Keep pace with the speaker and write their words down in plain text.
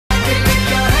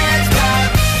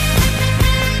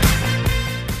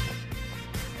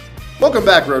Welcome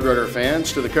back, RoadRunner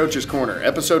fans, to the Coach's Corner,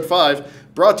 Episode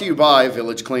 5, brought to you by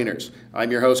Village Cleaners. I'm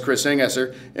your host, Chris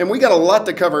Ingesser, and we got a lot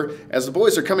to cover as the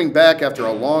boys are coming back after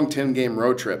a long 10-game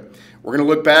road trip. We're going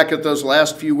to look back at those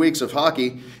last few weeks of hockey,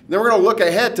 and then we're going to look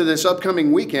ahead to this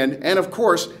upcoming weekend, and of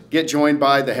course, get joined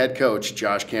by the head coach,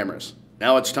 Josh Kamrass.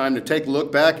 Now it's time to take a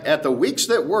look back at the weeks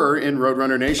that were in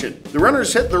RoadRunner Nation. The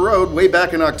Runners hit the road way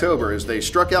back in October as they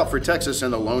struck out for Texas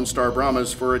and the Lone Star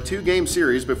Brahmas for a 2-game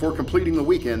series before completing the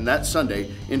weekend that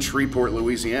Sunday in Shreveport,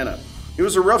 Louisiana. It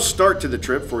was a rough start to the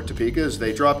trip for Topeka as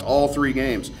they dropped all 3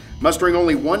 games, mustering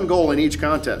only 1 goal in each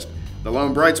contest. The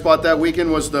lone bright spot that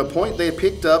weekend was the point they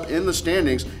picked up in the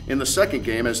standings in the second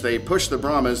game as they pushed the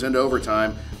Brahmas into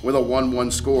overtime with a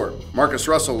 1-1 score. Marcus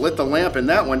Russell lit the lamp in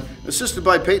that one, assisted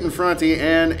by Peyton Franti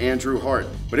and Andrew Hart.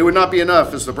 But it would not be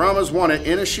enough as the Brahmas won it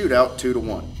in a shootout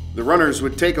 2-1. The Runners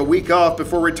would take a week off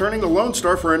before returning to Lone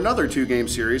Star for another 2-game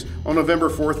series on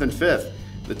November 4th and 5th.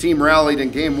 The team rallied in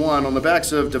Game 1 on the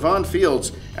backs of Devon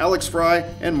Fields, Alex Fry,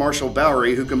 and Marshall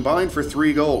Bowery, who combined for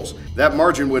 3 goals. That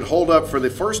margin would hold up for the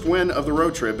first win of the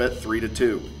road trip at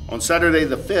 3-2. On Saturday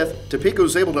the 5th, Topeka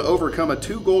was able to overcome a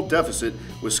 2-goal deficit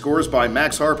with scores by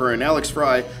Max Harper and Alex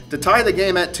Fry to tie the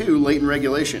game at 2 late in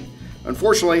regulation.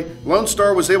 Unfortunately, Lone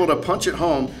Star was able to punch it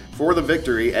home for the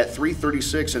victory at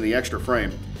 3:36 in the extra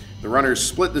frame. The Runners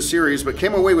split the series but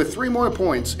came away with 3 more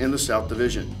points in the South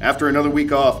Division. After another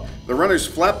week off, the Runners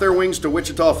flapped their wings to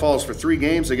Wichita Falls for 3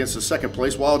 games against the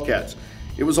second-place Wildcats.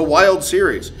 It was a wild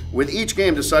series, with each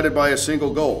game decided by a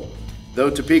single goal.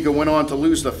 Though Topeka went on to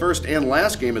lose the first and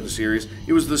last game of the series,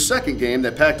 it was the second game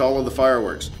that packed all of the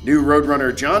fireworks. New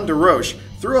Roadrunner John DeRoche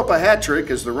threw up a hat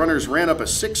trick as the Runners ran up a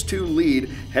 6-2 lead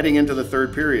heading into the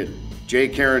third period. Jay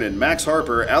Karen and Max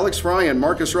Harper, Alex Fry, and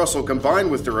Marcus Russell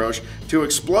combined with DeRoche to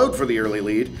explode for the early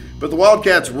lead, but the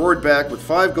Wildcats roared back with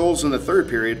 5 goals in the third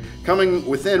period, coming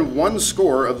within 1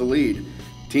 score of the lead.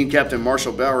 Team captain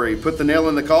Marshall Bowery put the nail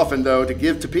in the coffin, though, to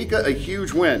give Topeka a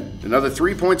huge win. Another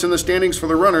 3 points in the standings for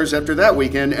the Runners after that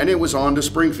weekend, and it was on to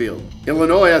Springfield.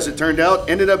 Illinois, as it turned out,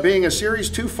 ended up being a series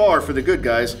too far for the good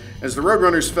guys, as the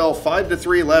Roadrunners fell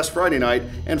 5-3 last Friday night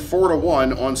and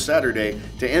 4-1 on Saturday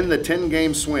to end the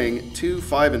 10-game swing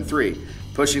 2-5-3,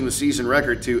 pushing the season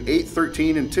record to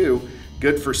 8-13-2,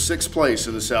 good for 6th place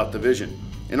in the South Division,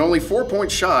 and only 4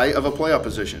 points shy of a playoff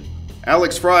position.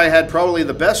 Alex Fry had probably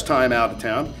the best time out of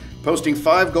town, posting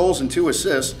 5 goals and 2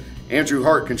 assists. Andrew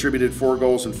Hart contributed 4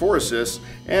 goals and 4 assists,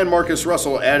 and Marcus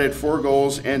Russell added 4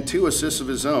 goals and 2 assists of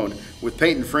his own, with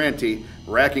Peyton Franti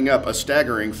racking up a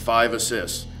staggering 5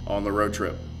 assists on the road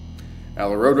trip. Now,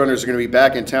 the Roadrunners are going to be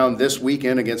back in town this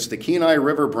weekend against the Kenai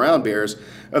River Brown Bears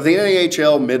of the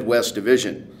NAHL Midwest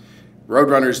Division.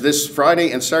 Roadrunners this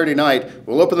Friday and Saturday night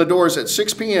will open the doors at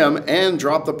 6 p.m. and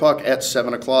drop the puck at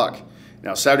 7 o'clock.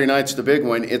 Now, Saturday night's the big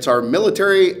one. It's our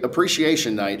Military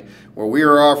Appreciation Night, where we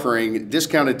are offering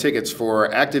discounted tickets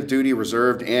for active duty,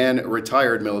 reserved, and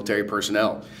retired military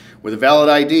personnel. With a valid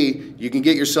ID, you can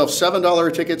get yourself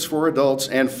 $7 tickets for adults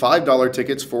and $5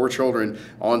 tickets for children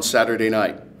on Saturday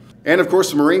night. And of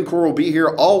course, the Marine Corps will be here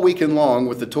all weekend long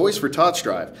with the Toys for Tots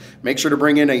drive. Make sure to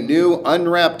bring in a new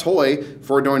unwrapped toy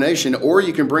for a donation, or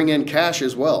you can bring in cash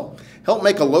as well. Help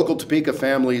make a local Topeka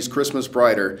family's Christmas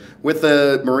brighter with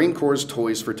the Marine Corps'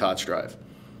 Toys for Tots drive.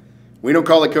 We don't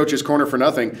call it Coach's Corner for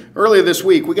nothing. Earlier this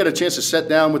week, we got a chance to sit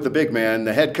down with the big man,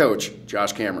 the head coach,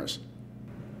 Josh Kamrass.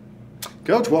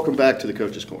 Coach, welcome back to the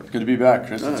Coach's Corner. Good to be back,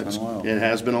 Chris. It's been a while. It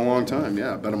has been a long time,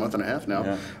 yeah, about a month and a half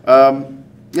now.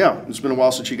 Yeah. It's been a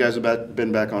while since you guys have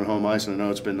been back on home ice, and I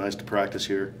know it's been nice to practice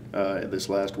here this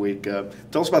last week. Tell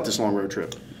us about this long road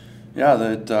trip. Yeah,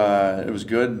 it was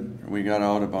good. We got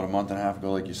out about a month and a half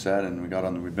ago, like you said, and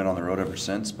we've been on the road ever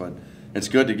since. But it's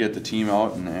good to get the team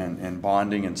out and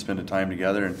bonding and spending time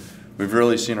together. And we've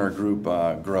really seen our group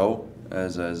grow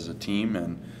as a team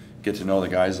and get to know the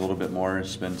guys a little bit more.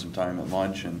 Spend some time at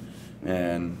lunch and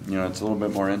it's a little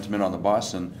bit more intimate on the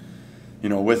bus. And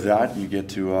with that, you get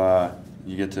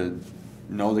to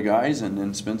know the guys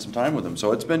and spend some time with them.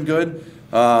 So it's been good.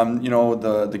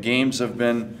 The games have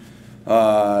been.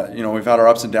 We've had our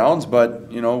ups and downs,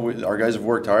 but our guys have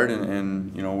worked hard,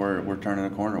 and we're turning a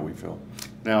corner, we feel.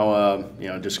 Now,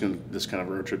 this kind of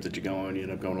road trip that you go on, you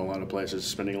end up going to a lot of places,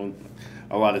 spending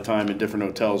a lot of time in different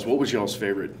hotels. What was y'all's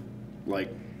favorite,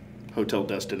 hotel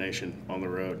destination on the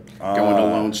road? Going to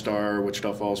Lone Star,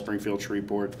 Wichita Falls, Springfield,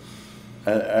 Shreveport?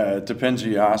 It depends who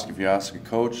you ask. If you ask a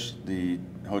coach, the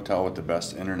hotel with the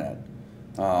best internet.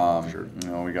 Sure.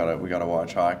 We gotta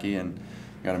watch hockey and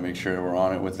got to make sure we're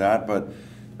on it with that. But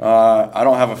I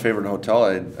don't have a favorite hotel.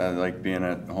 I like being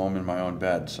at home in my own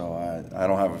bed, so I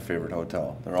don't have a favorite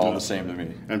hotel. They're all the same to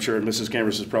me. I'm sure Mrs.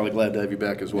 Kamrass is probably glad to have you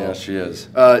back as well. Yeah, she is.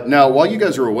 Now, while you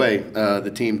guys were away,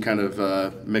 the team kind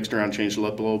of mixed around, changed it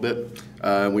up a little bit.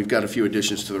 We've got a few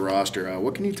additions to the roster.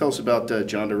 What can you tell us about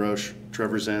John DeRoche,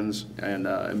 Trevor Zenz, and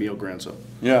Emil Granso?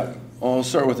 Yeah, well, I'll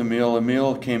start with Emil.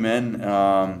 Emil came in,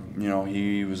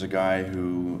 he was a guy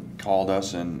who called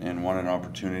us and wanted an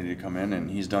opportunity to come in, and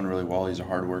he's done really well. He's a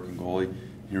hard-working goalie.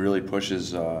 He really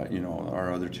pushes,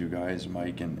 our other two guys,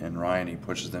 Mike and Ryan, he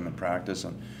pushes them in practice,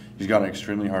 and he's got an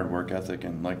extremely hard work ethic,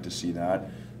 and like to see that.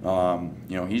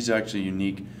 He's actually a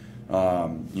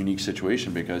unique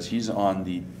situation because he's on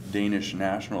the Danish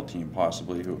national team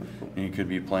possibly, and he could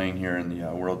be playing here in the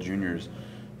World Juniors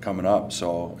coming up.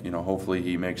 So hopefully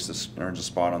he earns a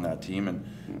spot on that team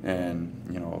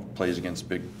and plays against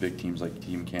big teams like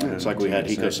Team Canada. It's like we had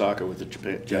Hiko Saka with the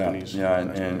Japanese. Yeah,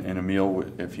 and Emil,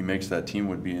 if he makes that team,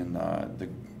 would be in the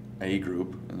A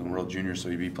group in the World Juniors, so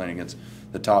he'd be playing against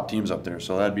the top teams up there.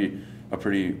 So that'd be a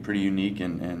pretty unique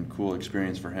and cool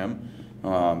experience for him.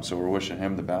 So we're wishing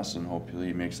him the best, and hopefully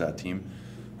he makes that team.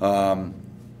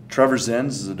 Trevor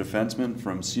Zenz is a defenseman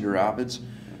from Cedar Rapids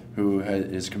who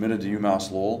is committed to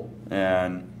UMass Lowell,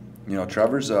 and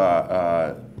Trevor's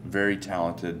a very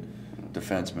talented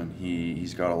defenseman.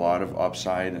 He's got a lot of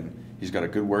upside, and he's got a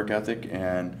good work ethic,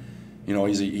 and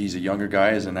he's a younger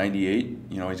guy. He's a 98.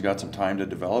 He's got some time to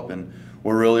develop, and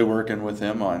we're really working with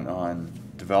him on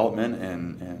development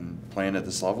and playing at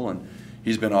this level, and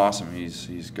he's been awesome.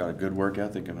 He's got a good work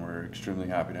ethic, and we're extremely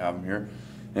happy to have him here.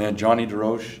 And Johnny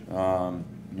DeRoche,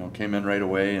 came in right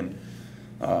away, and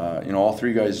all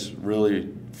three guys really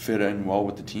fit in well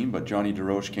with the team. But Johnny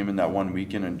DeRoche came in that one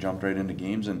weekend and jumped right into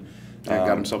games and got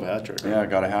himself a hat trick. Right? Yeah,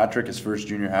 got a hat trick, his first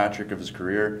junior hat trick of his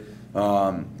career.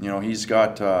 He's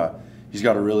got a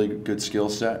really good skill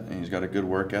set, and he's got a good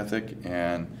work ethic,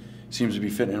 and seems to be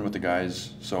fitting in with the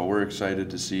guys. So we're excited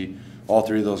to see all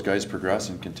three of those guys progress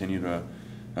and continue to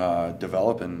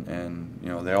develop, and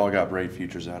they all got bright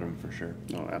futures out of them for sure.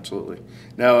 Oh, absolutely.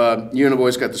 Now, you and the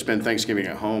boys got to spend Thanksgiving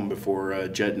at home before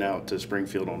jetting out to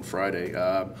Springfield on Friday.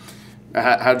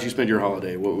 How did you spend your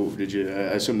holiday? What did you?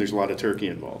 I assume there's a lot of turkey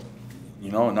involved.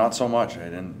 Not so much. I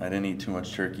didn't eat too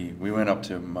much turkey. We went up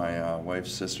to my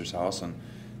wife's sister's house and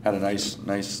had a nice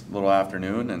little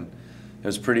afternoon, and it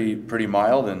was pretty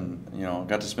mild, and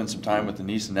got to spend some time with the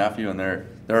niece and nephew, and they're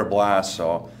a blast.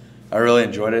 So I really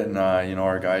enjoyed it, and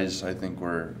our guys, I think we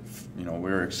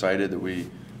were excited that we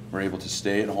were able to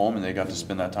stay at home, and they got to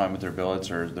spend that time with their billets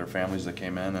or their families that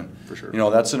came in, and for sure,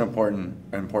 that's an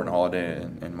important holiday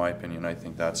in my opinion. I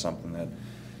think that's something that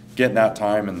getting that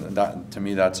time, and that to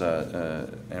me that's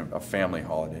a family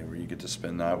holiday where you get to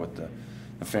spend that with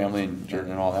the family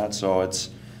and all that. So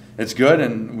it's good,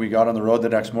 and we got on the road the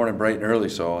next morning bright and early,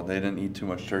 so they didn't eat too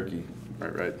much turkey.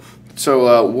 Right.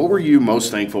 So what were you most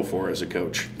thankful for as a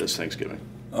coach this Thanksgiving?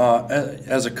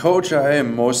 As a coach, I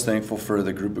am most thankful for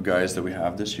the group of guys that we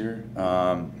have this year.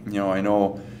 I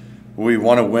know we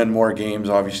want to win more games.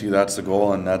 Obviously, that's the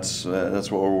goal, and that's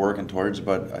what we're working towards.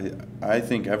 But I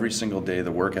think every single day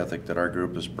the work ethic that our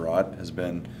group has brought has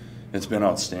been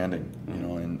outstanding.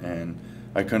 And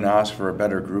I couldn't ask for a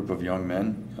better group of young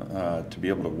men to be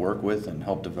able to work with and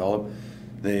help develop.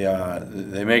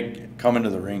 They make coming to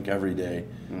the rink every day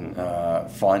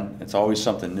fun. It's always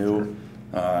something new.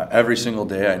 Every single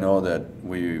day, I know that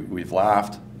we've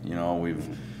laughed.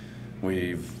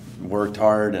 We've worked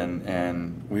hard,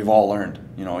 and we've all learned.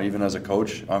 Even as a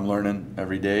coach, I'm learning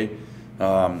every day.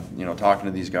 Talking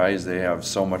to these guys, they have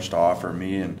so much to offer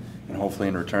me, and hopefully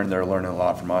in return they're learning a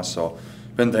lot from us. So,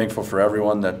 been thankful for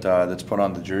everyone that's put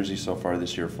on the jersey so far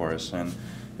this year for us, and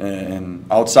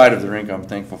outside of the rink, I'm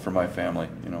thankful for my family.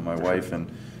 My wife and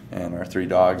our three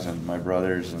dogs, and my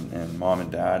brothers and mom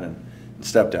and dad and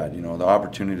stepdad. The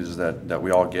opportunities that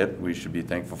we all get, we should be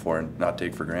thankful for and not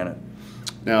take for granted.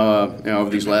 Now,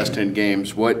 of these last 10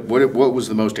 games, what was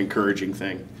the most encouraging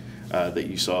thing that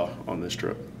you saw on this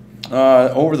trip?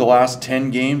 Over the last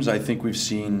 10 games, I think we've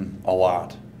seen a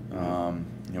lot.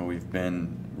 We've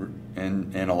been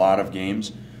in a lot of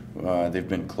games. They've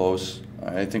been close.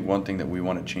 I think one thing that we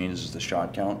want to change is the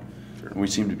shot count. Sure. We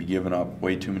seem to be giving up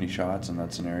way too many shots, and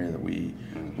that's an area that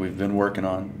we've been working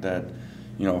on. That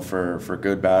for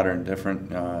good, bad, or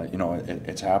indifferent,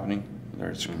 it's happening.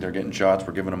 They're getting shots.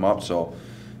 We're giving them up. So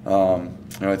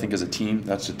I think as a team,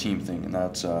 that's a team thing, and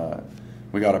that's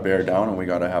we got to bear down, and we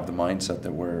got to have the mindset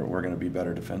that we're going to be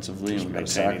better defensively, just and we got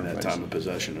to sacrifice sacrifice that time of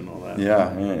possession and all that. Yeah,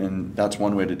 and that's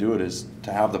one way to do it is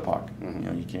to have the puck.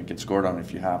 You can't get scored on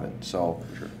if you have it. So,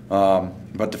 sure.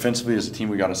 But defensively as a team,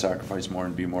 we got to sacrifice more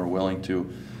and be more willing to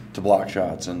block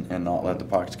shots and not let the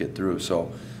pucks get through.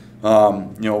 So,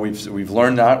 we've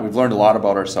learned that. We've learned a lot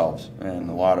about ourselves and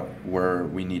a lot of where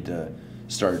we need to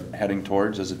start heading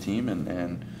towards as a team.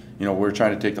 And we're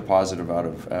trying to take the positive out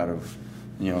of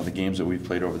the games that we've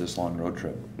played over this long road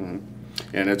trip. Mm-hmm.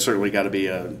 And it's certainly got to be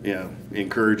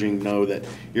encouraging to know that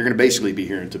you're going to basically be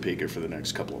here in Topeka for the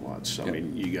next couple of months. So, I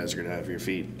mean, you guys are going to have your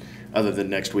feet, other than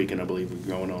next weekend, I believe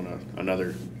we're going on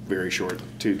another very short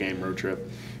 2-game road trip.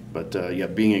 But,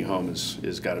 being at home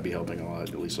is got to be helping a lot,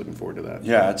 at least looking forward to that.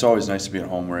 Yeah, it's always nice to be at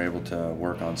home. We're able to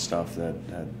work on stuff that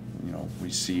we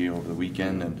see over the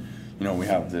weekend, and, we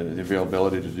have the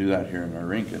availability to do that here in our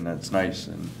rink, and that's nice.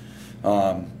 And,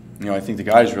 I think the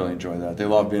guys really enjoy that. They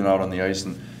love being out on the ice,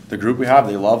 and the group we have,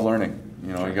 they love learning.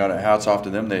 You got hats off to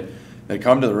them. They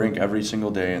come to the rink every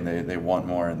single day, and they want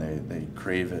more, and they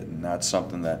crave it, and that's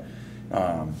something that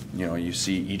you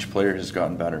see each player has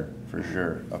gotten better for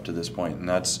sure up to this point, and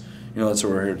that's what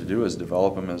we're here to do, is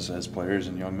develop them as players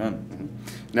and young men. Mm-hmm.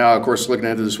 Now, of course, looking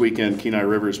ahead to this weekend, Kenai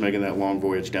River is making that long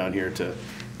voyage down here to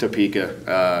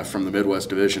Topeka from the Midwest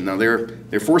Division. Now they're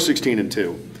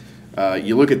 4-16-2.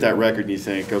 You look at that record and you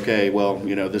think, okay, well,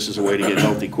 this is a way to get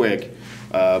healthy quick.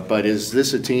 But is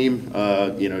this a team,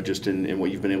 just in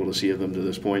what you've been able to see of them to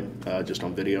this point, just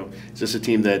on video, is this a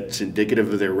team that's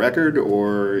indicative of their record,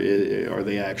 or are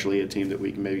they actually a team that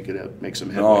we could make some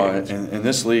headway? No, in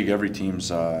this league, every team's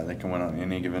they can win on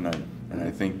any given night, and I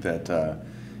think that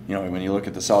when you look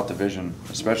at the South Division,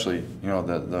 especially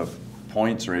the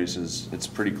points race it's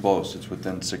pretty close. It's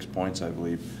within 6 points, I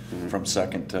believe, from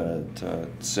second to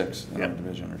sixth in our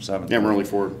division, or seventh. Yeah, we're only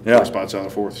four spots out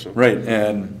of fourth. So. Right,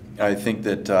 and I think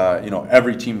that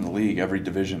every team in the league, every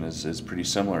division is pretty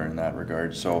similar in that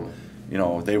regard. So,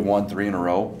 they won 3 in a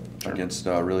row against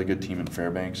a really good team in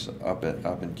Fairbanks up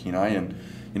in Kenai, and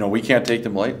we can't take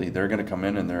them lightly. They're going to come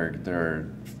in and they're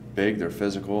big, they're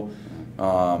physical.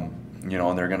 And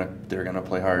they're gonna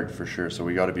play hard for sure. So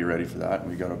we got to be ready for that. And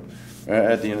we got to,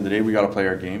 at the end of the day, we got to play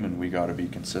our game, and we got to be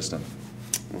consistent.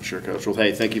 Well, sure, Coach. Well,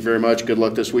 hey, thank you very much. Good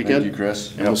luck this weekend. Thank you,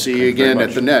 Chris. And we'll see you again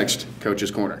at the next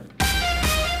Coach's Corner.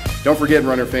 Don't forget,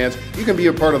 Runner fans, you can be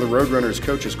a part of the RoadRunners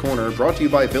Coach's Corner, brought to you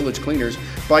by Village Cleaners,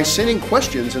 by sending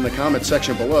questions in the comment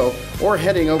section below or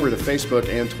heading over to Facebook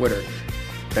and Twitter.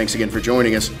 Thanks again for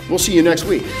joining us. We'll see you next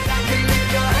week.